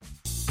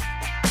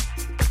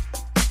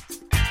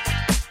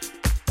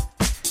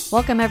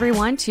Welcome,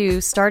 everyone,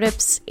 to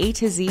Startups A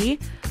to Z.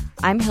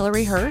 I'm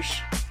Hilary Hirsch.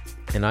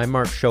 And I'm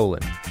Mark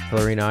Sholin.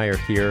 Hilary and I are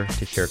here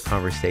to share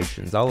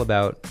conversations all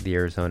about the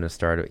Arizona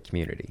startup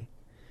community.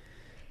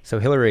 So,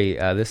 Hilary,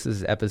 this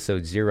is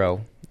episode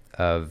 0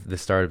 of the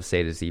Startups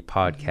A to Z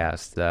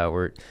podcast.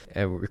 We're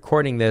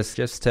recording this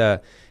just to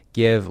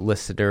give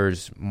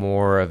listeners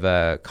more of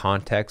a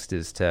context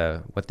as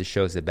to what the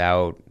show's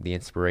about, the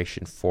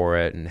inspiration for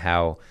it, and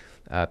how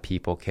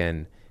people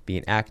can be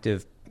an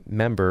active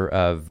member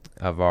of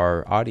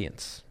our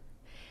audience.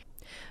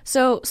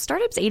 So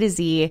Startups A to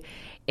Z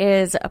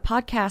is a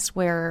podcast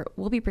where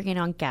we'll be bringing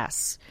on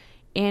guests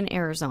in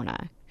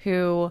Arizona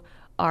who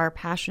are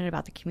passionate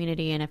about the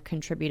community and have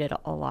contributed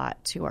a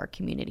lot to our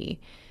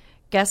community.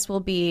 Guests will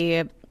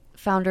be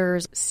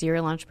founders,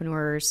 serial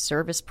entrepreneurs,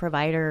 service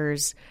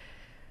providers.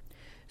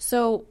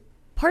 So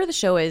part of the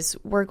show is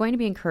we're going to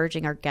be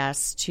encouraging our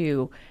guests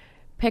to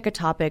pick a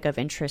topic of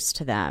interest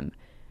to them.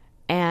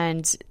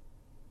 And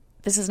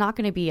this is not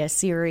going to be a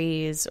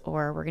series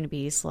or we're going to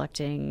be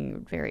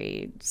selecting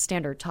very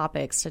standard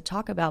topics to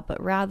talk about,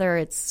 but rather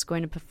it's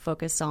going to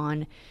focus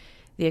on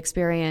the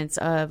experience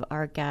of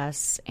our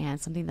guests and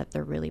something that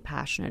they're really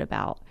passionate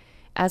about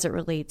as it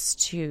relates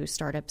to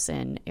startups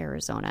in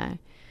Arizona.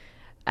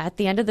 At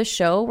the end of the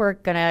show, we're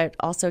going to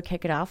also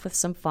kick it off with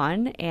some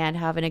fun and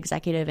have an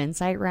executive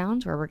insight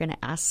round where we're going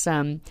to ask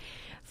some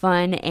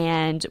fun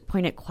and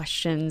pointed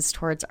questions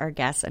towards our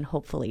guests and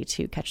hopefully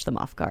to catch them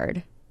off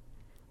guard.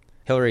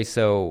 Hilary,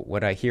 so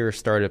when I hear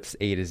Startups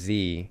A to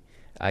Z,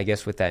 I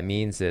guess what that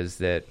means is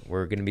that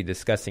we're going to be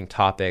discussing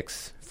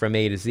topics from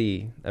A to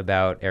Z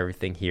about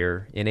everything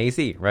here in AZ,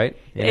 right?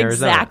 In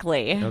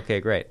Exactly. Arizona.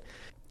 Okay, great.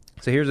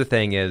 So here's the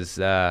thing is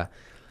I'm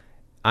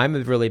a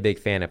really big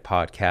fan of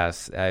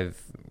podcasts. I've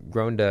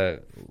grown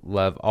to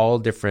love all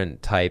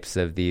different types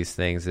of these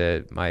things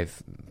that my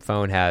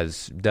phone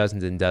has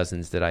dozens and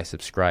dozens that I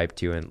subscribe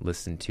to and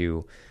listen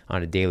to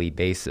on a daily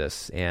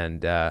basis.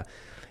 And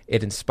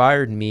it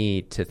inspired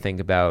me to think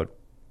about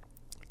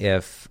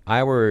if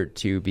I were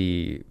to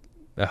be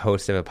a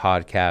host of a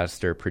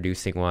podcast or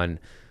producing one,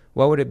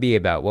 what would it be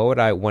about? What would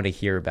I want to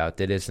hear about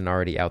that isn't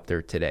already out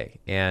there today?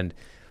 And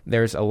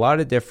there's a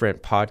lot of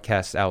different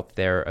podcasts out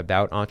there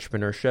about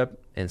entrepreneurship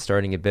and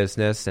starting a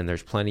business, and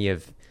there's plenty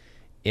of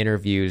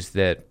interviews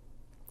that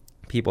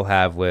people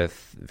have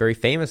with very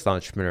famous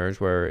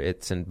entrepreneurs where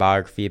it's a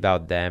biography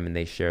about them and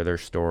they share their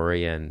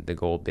story, and the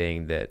goal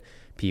being that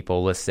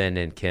people listen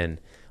and can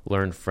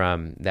learn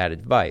from that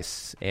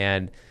advice.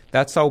 And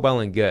that's all well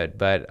and good,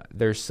 but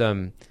there's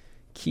some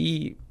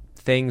key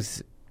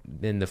things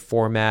in the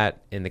format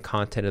and the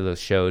content of those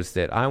shows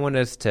that I want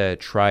us to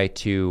try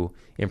to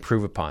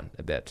improve upon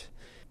a bit.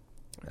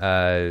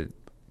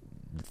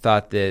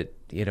 Thought that,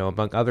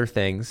 among other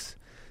things,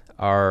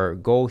 our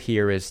goal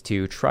here is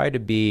to try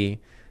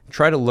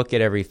to look at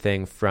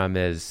everything from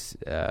as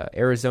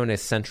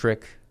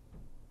Arizona-centric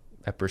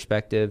a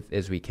perspective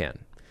as we can.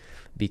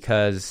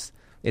 Because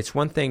it's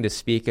one thing to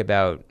speak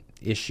about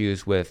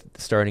issues with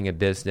starting a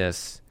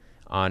business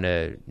on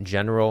a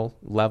general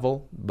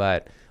level,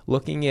 but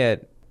looking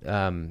at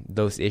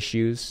those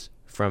issues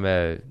from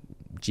a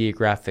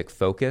geographic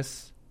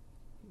focus,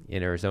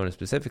 in Arizona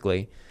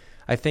specifically,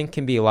 I think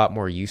can be a lot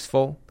more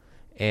useful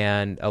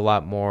and a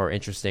lot more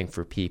interesting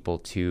for people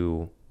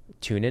to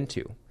tune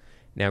into.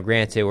 Now,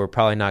 granted, we're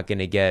probably not going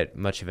to get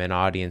much of an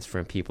audience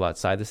from people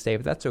outside the state,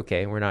 but that's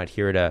okay. We're not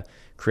here to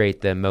create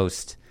the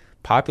most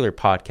popular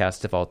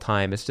podcast of all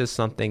time. It's just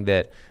something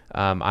that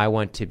I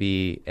want to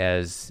be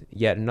as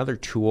yet another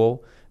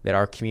tool that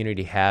our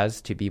community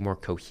has to be more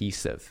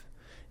cohesive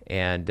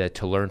and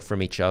to learn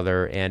from each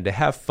other and to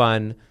have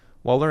fun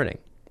while learning.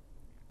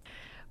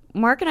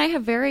 Mark and I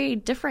have very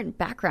different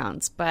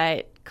backgrounds,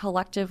 but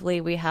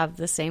collectively we have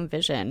the same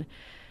vision.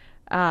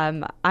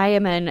 I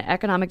am an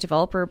economic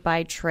developer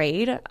by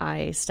trade.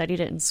 I studied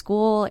it in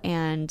school,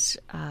 and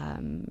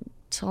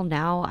till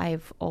now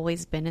I've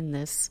always been in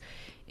this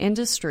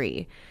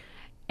industry.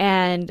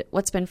 And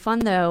what's been fun,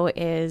 though,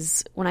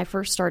 is when I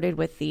first started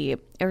with the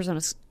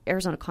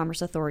Arizona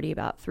Commerce Authority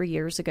about 3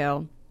 years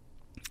ago,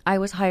 I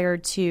was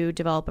hired to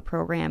develop a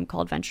program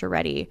called Venture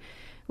Ready,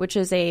 which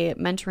is a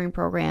mentoring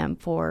program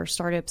for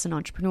startups and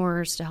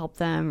entrepreneurs to help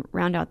them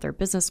round out their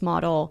business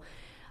model.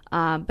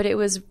 But it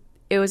was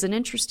an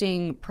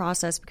interesting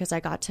process because I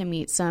got to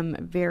meet some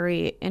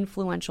very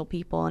influential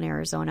people in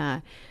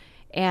Arizona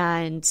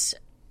and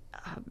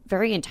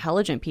very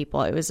intelligent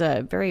people. It was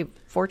a very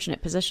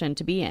fortunate position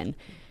to be in.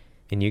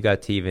 And you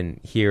got to even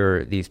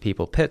hear these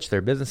people pitch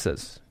their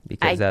businesses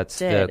because that's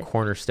the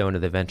cornerstone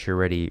of the Venture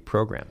Ready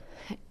program.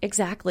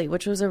 Exactly,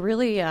 which was a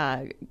really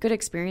good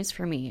experience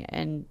for me.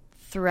 And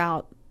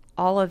throughout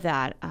all of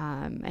that,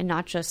 and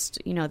not just,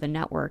 the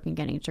network and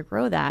getting to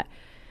grow that,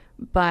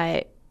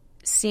 but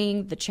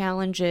seeing the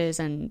challenges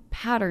and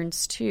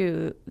patterns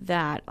too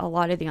that a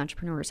lot of the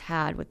entrepreneurs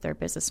had with their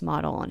business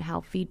model and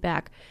how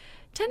feedback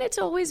tended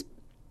to always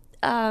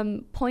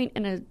point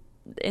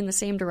in the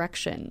same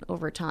direction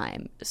over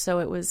time. So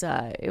it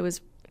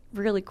was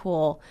really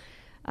cool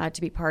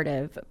to be part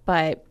of,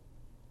 but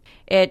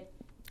it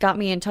got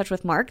me in touch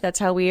with Mark. That's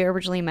how we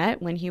originally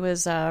met when he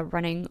was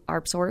running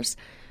ArpSource.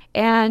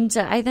 And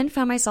I then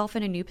found myself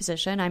in a new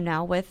position. I'm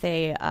now with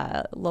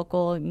a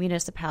local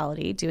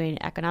municipality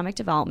doing economic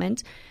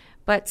development,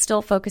 but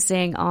still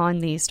focusing on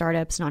the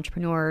startups and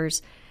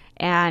entrepreneurs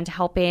and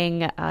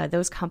helping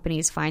those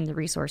companies find the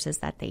resources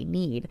that they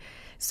need.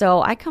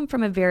 So I come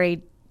from a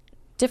very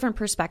different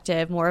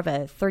perspective, more of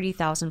a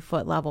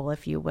 30,000-foot level,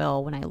 if you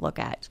will, when I look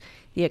at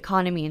the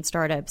economy and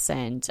startups,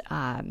 and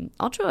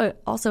also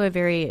a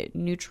very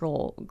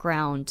neutral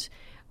ground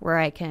where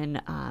I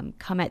can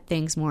come at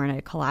things more in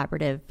a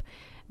collaborative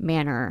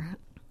manner.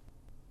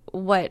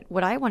 What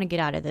I want to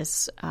get out of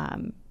this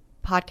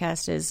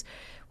podcast is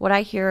what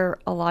I hear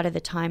a lot of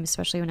the time,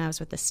 especially when I was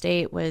with the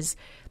state, was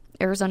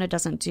Arizona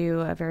doesn't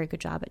do a very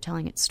good job at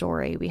telling its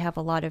story. We have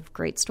a lot of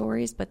great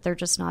stories, but they're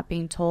just not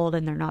being told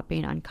and they're not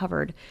being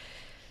uncovered.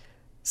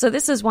 So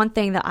this is one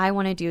thing that I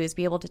want to do, is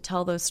be able to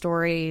tell those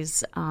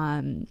stories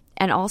and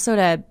also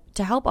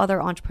to help other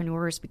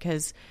entrepreneurs,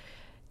 because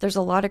there's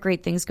a lot of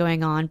great things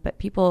going on, but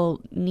people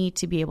need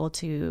to be able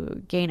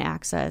to gain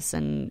access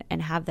and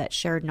have that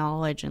shared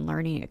knowledge and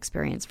learning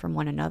experience from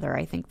one another.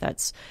 I think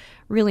that's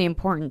really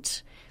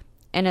important.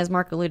 And as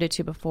Mark alluded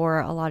to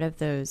before, a lot of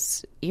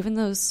those, even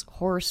those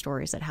horror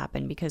stories that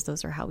happen, because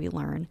those are how we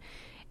learn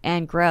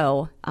and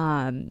grow.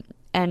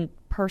 And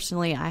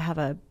personally, I have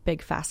a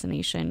big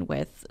fascination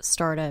with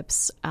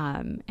startups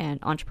and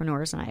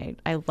entrepreneurs, and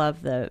I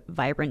love the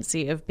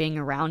vibrancy of being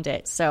around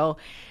it. So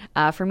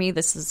for me,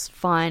 this is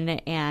fun,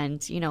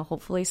 and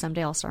hopefully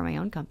someday I'll start my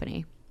own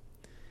company.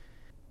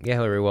 Yeah,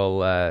 Hilary.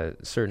 Well,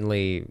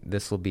 certainly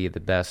this will be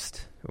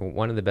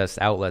one of the best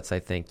outlets I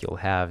think you'll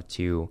have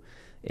to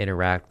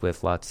interact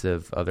with lots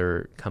of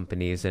other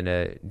companies in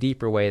a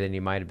deeper way than you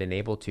might have been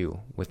able to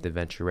with the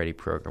Venture Ready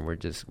program. We're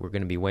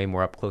going to be way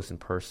more up close and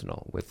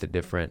personal with the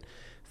different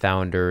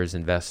founders,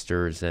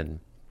 investors, and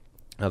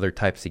other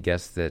types of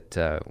guests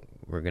that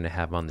we're going to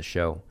have on the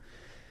show.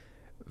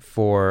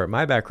 For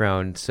my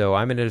background, so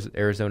I'm an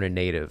Arizona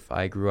native.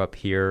 I grew up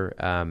here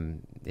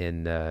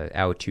in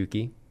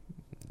Ahwatukee,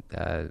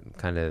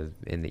 kind of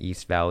in the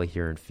East Valley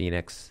here in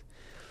Phoenix.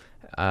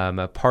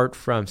 Apart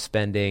from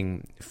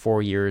spending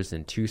 4 years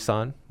in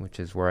Tucson, which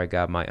is where I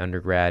got my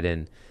undergrad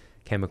in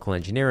chemical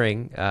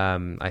engineering,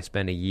 I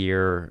spent a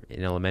year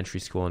in elementary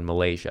school in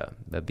Malaysia.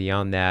 But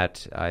beyond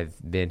that, I've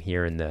been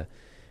here in the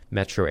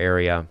metro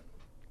area.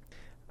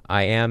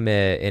 I am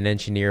an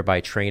engineer by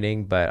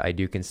training, but I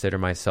do consider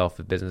myself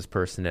a business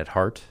person at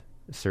heart.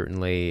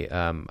 Certainly,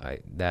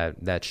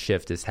 that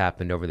shift has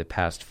happened over the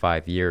past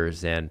 5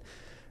 years, and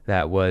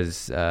that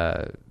was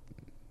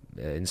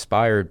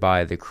inspired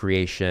by the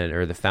creation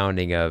or the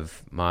founding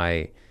of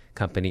my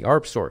company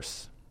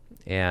ArpSource.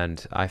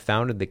 And I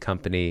founded the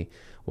company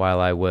while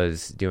I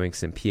was doing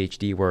some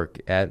PhD work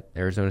at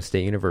Arizona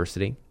State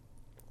University,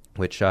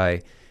 which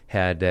I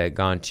had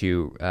gone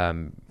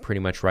to pretty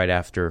much right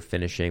after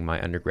finishing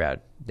my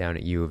undergrad down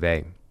at U of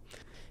A.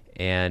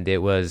 And it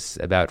was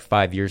about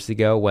 5 years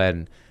ago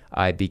when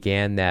I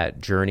began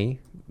that journey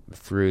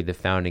through the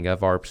founding of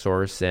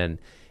ArpSource, and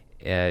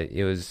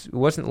it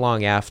wasn't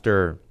long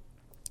after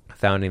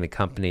founding the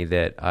company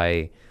that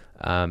I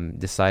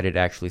decided to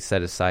actually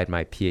set aside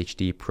my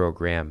PhD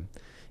program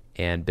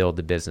and build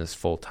the business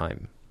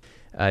full-time.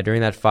 During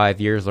that 5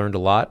 years, learned a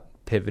lot,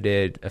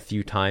 pivoted a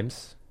few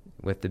times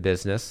with the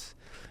business.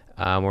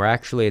 We're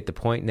actually at the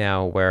point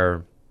now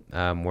where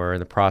we're in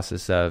the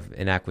process of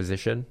an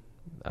acquisition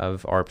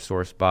of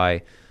ArpSource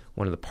by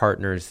one of the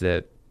partners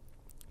that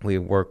we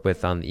work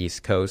with on the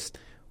East Coast.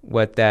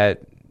 What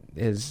that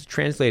is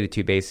translated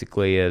to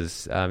basically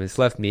is it's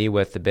left me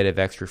with a bit of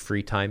extra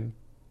free time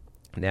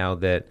now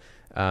that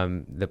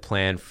the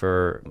plan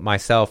for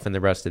myself and the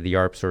rest of the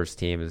ArpSource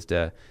team is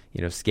to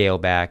scale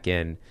back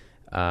and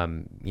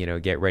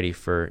get ready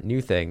for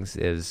new things.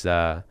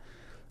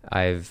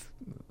 I've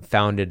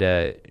founded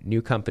a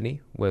new company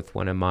with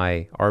one of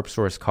my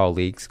ArpSource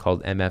colleagues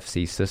called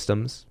MFC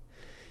Systems,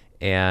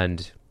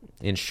 and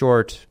in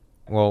short,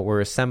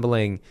 we're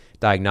assembling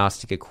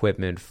diagnostic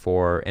equipment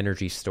for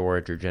energy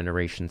storage or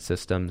generation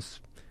systems.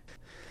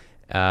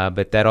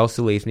 But that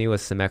also leaves me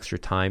with some extra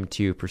time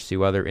to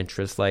pursue other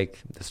interests like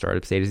the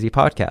Startups A to Z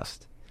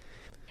podcast.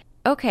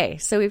 Okay,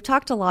 so we've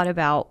talked a lot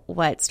about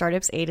what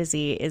Startups A to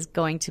Z is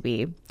going to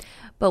be,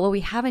 but what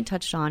we haven't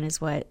touched on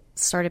is what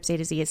Startups A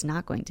to Z is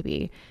not going to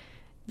be.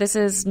 This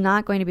is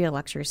not going to be a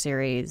lecture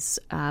series,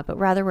 but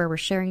rather where we're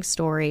sharing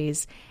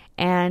stories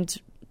and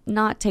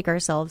not take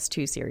ourselves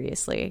too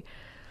seriously.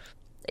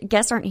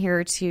 Guests aren't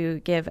here to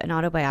give an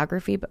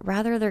autobiography, but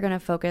rather they're going to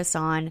focus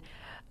on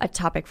a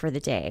topic for the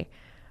day.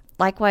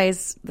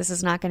 Likewise, this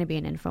is not going to be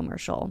an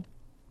infomercial,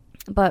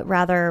 but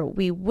rather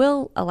we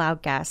will allow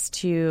guests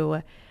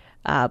to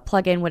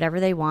plug in whatever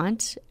they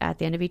want at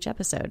the end of each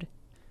episode.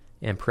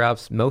 And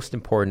perhaps most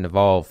important of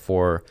all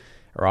for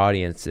our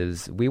audience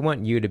is we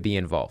want you to be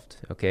involved,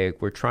 okay?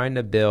 We're trying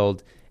to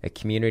build a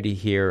community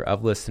here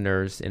of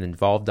listeners, an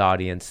involved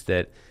audience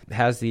that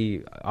has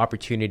the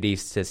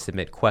opportunities to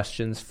submit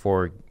questions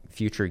for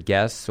future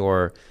guests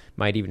or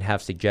might even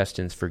have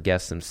suggestions for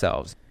guests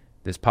themselves.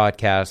 this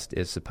podcast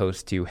is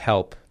supposed to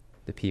help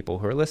the people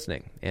who are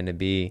listening and to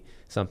be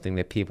something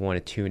that people want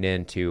to tune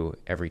in to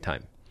every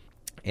time.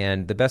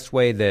 And the best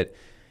way that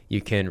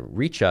you can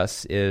reach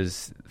us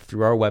is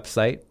through our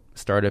website,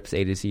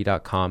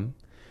 startupsa2z.com.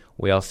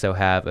 We also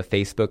have a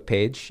Facebook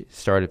page,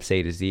 Startups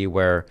A to Z,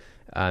 where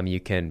you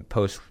can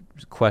post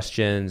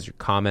questions or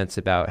comments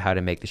about how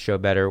to make the show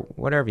better,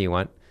 whatever you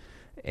want.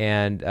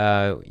 And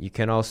you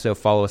can also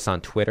follow us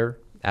on Twitter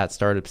at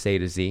Startups A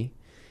to Z,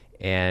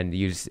 and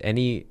use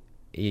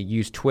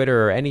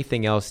Twitter or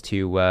anything else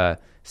to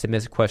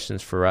submit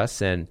questions for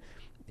us. And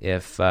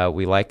if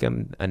we like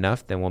them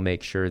enough, then we'll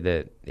make sure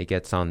that it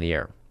gets on the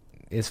air.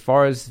 As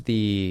far as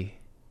the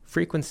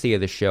frequency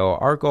of the show,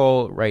 our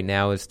goal right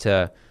now is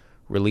to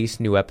release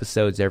new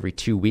episodes every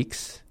 2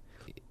 weeks.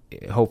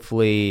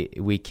 Hopefully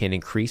we can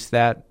increase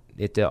that.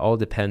 It all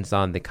depends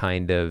on the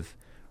kind of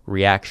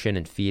reaction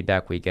and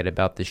feedback we get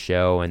about the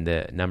show and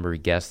the number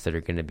of guests that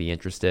are going to be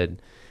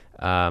interested.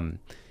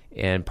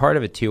 And part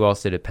of it too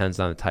also depends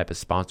on the type of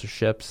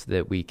sponsorships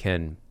that we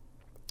can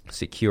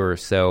secure.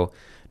 So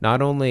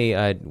not only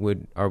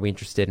are we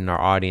interested in our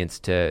audience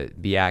to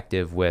be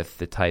active with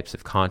the types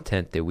of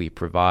content that we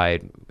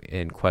provide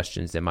and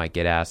questions that might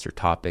get asked or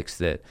topics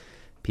that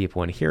people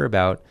want to hear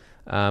about,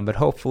 but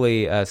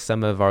hopefully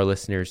some of our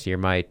listeners here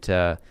might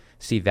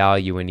see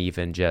value in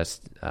even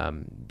just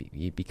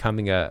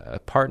becoming a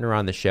partner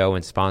on the show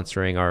and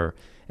sponsoring our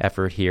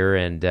effort here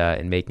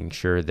and making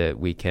sure that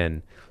we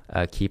can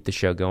keep the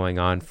show going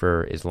on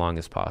for as long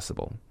as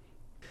possible.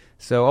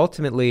 So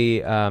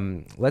ultimately,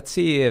 let's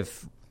see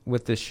if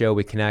with this show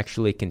we can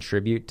actually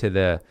contribute to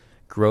the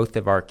growth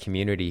of our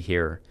community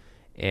here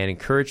and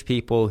encourage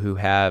people who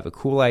have a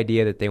cool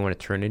idea that they want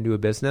to turn into a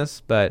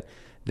business, but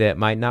that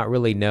might not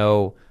really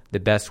know the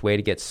best way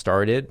to get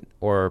started,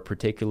 or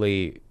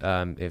particularly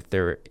if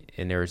they're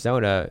in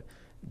Arizona,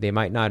 they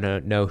might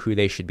not know who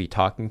they should be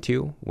talking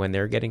to when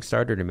they're getting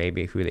started, or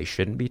maybe who they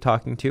shouldn't be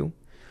talking to.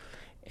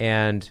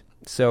 And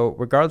so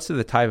regardless of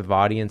the type of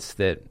audience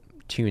that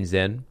tunes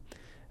in,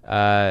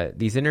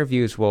 these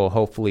interviews will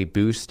hopefully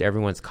boost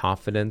everyone's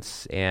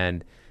confidence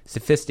and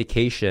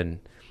sophistication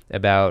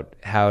about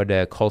how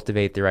to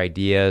cultivate their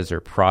ideas or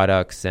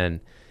products and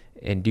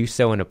do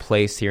so in a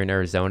place here in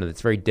Arizona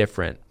that's very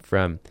different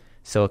from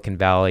Silicon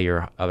Valley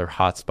or other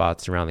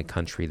hotspots around the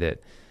country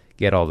that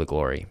get all the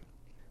glory.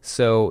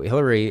 So,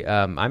 Hilary,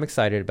 I'm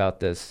excited about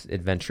this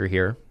adventure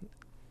here.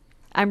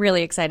 I'm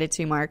really excited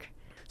too, Mark.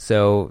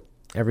 So,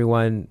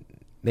 everyone,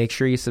 make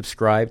sure you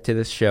subscribe to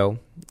this show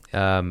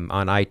on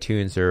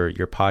iTunes or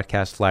your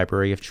podcast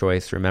library of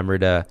choice. Remember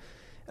to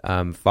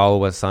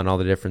follow us on all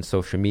the different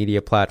social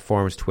media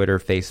platforms, Twitter,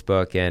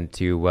 Facebook, and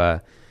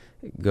to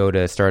go to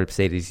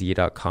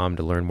startupsa2z.com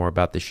to learn more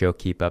about the show.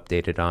 Keep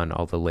updated on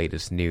all the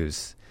latest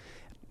news.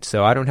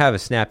 So I don't have a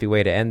snappy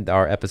way to end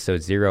our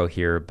episode 0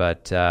 here,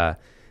 but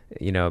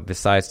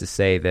besides to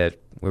say that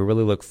we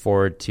really look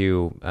forward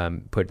to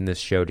putting this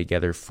show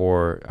together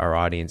for our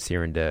audience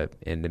here and to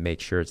make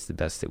sure it's the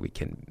best that we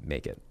can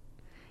make it.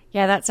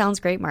 Yeah, that sounds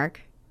great,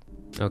 Mark.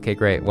 Okay,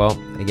 great. Well,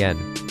 again,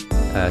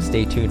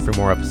 stay tuned for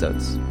more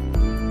episodes.